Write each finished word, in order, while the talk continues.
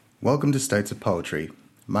Welcome to States of Poetry.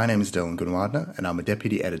 My name is Dylan Gunwardner and I'm a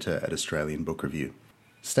Deputy Editor at Australian Book Review.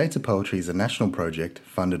 States of Poetry is a national project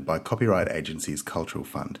funded by Copyright Agency's Cultural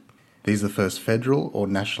Fund. These are the first federal or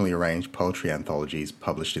nationally arranged poetry anthologies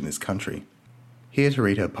published in this country. Here to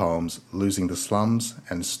read her poems Losing the Slums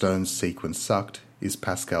and Stone's Sequence Sucked is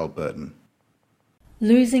Pascalle Burton.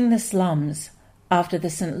 Losing the Slums, after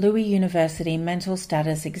the St. Louis University Mental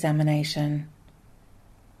Status Examination.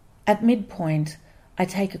 At midpoint, I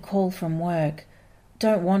take a call from work.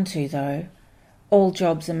 Don't want to, though. All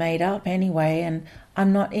jobs are made up anyway, and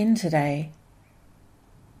I'm not in today.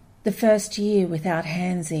 The first year without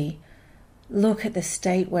Hansie. Look at the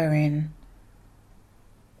state we're in.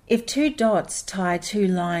 If two dots tie two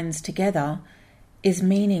lines together, is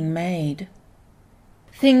meaning made?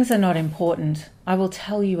 Things are not important. I will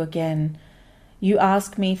tell you again. You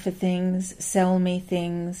ask me for things, sell me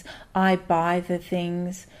things, I buy the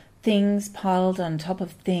things piled on top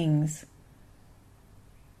of things.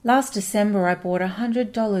 Last December I bought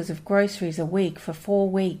 $100 of groceries a week for 4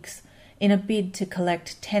 weeks in a bid to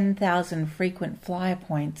collect 10,000 frequent flyer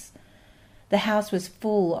points. The house was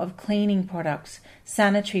full of cleaning products,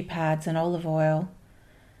 sanitary pads and olive oil.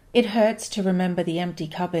 It hurts to remember the empty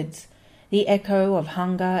cupboards, the echo of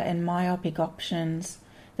hunger and myopic options,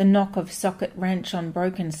 the knock of socket wrench on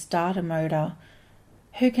broken starter motor.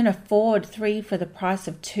 Who can afford 3 for the price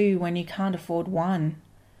of 2 when you can't afford 1?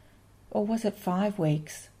 Or was it 5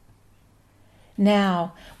 weeks?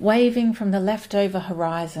 Now, waving from the leftover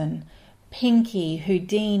horizon, Pinky,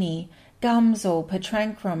 Houdini, Gumsall,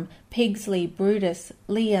 Petrancrum, Pigsley, Brutus,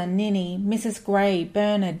 Leah, Ninny, Mrs. Gray,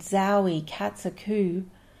 Bernard, Zowie, Katsaku,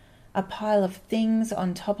 a pile of things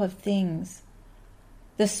on top of things.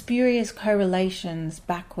 The spurious correlations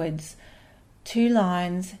backwards, 2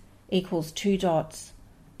 lines equals 2 dots,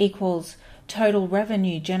 equals total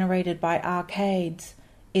revenue generated by arcades,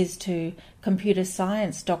 is to computer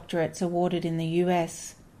science doctorates awarded in the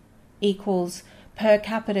US, equals per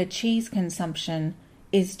capita cheese consumption,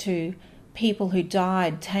 is to people who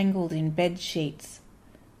died tangled in bed sheets.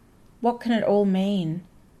 What can it all mean?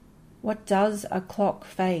 What does a clock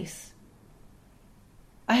face?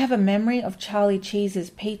 I have a memory of Charlie Cheese's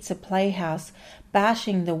Pizza Playhouse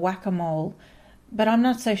bashing the whack-a-mole, but I'm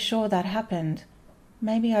not so sure that happened.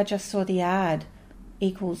 Maybe I just saw the ad,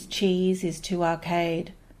 equals cheese is to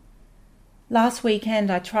arcade. Last weekend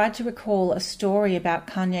I tried to recall a story about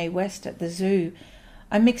Kanye West at the zoo.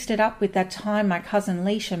 I mixed it up with that time my cousin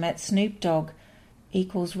Leisha met Snoop Dogg,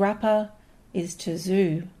 equals rapper is to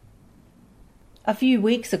zoo. A few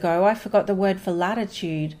weeks ago I forgot the word for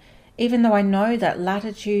latitude. Even though I know that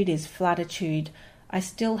latitude is flatitude, I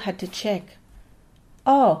still had to check.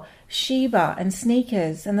 Oh, Sheba and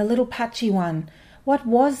Sneakers and the little patchy one. What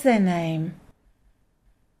was their name?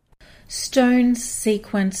 Stone's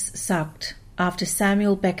Sequence Sucked, after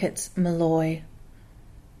Samuel Beckett's Malloy.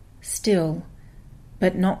 Still,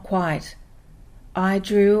 but not quite, I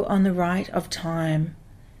drew on the right of time.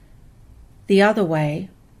 The other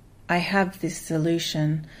way, I have this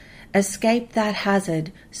solution, escape that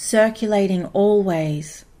hazard, circulating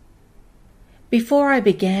always. Before I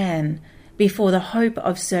began, before the hope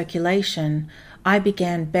of circulation, I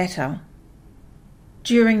began better.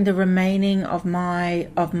 During the remaining of my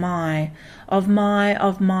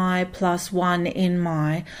plus 1 in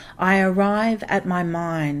my, I arrive at my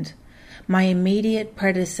mind. My immediate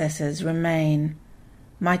predecessors remain.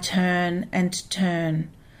 My turn and turn,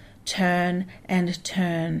 turn and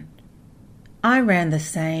turn. I ran the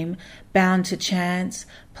same, bound to chance,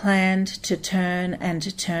 planned to turn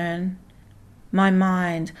and turn. My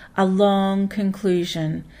mind, a long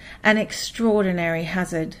conclusion, an extraordinary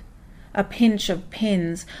hazard. A pinch of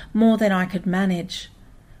pins, more than I could manage.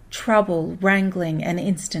 Trouble, wrangling, and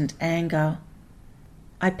instant anger.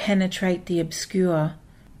 I penetrate the obscure.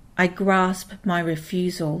 I grasp my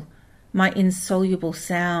refusal, my insoluble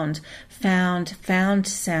sound, found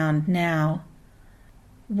sound now.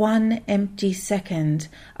 1 empty second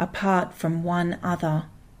apart from one other.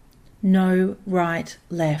 No right,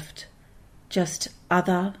 left. Just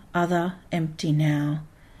other, empty now.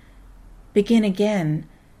 Begin again.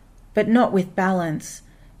 But not with balance,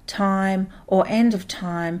 time or end of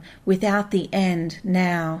time, without the end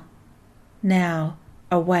now,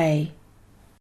 away.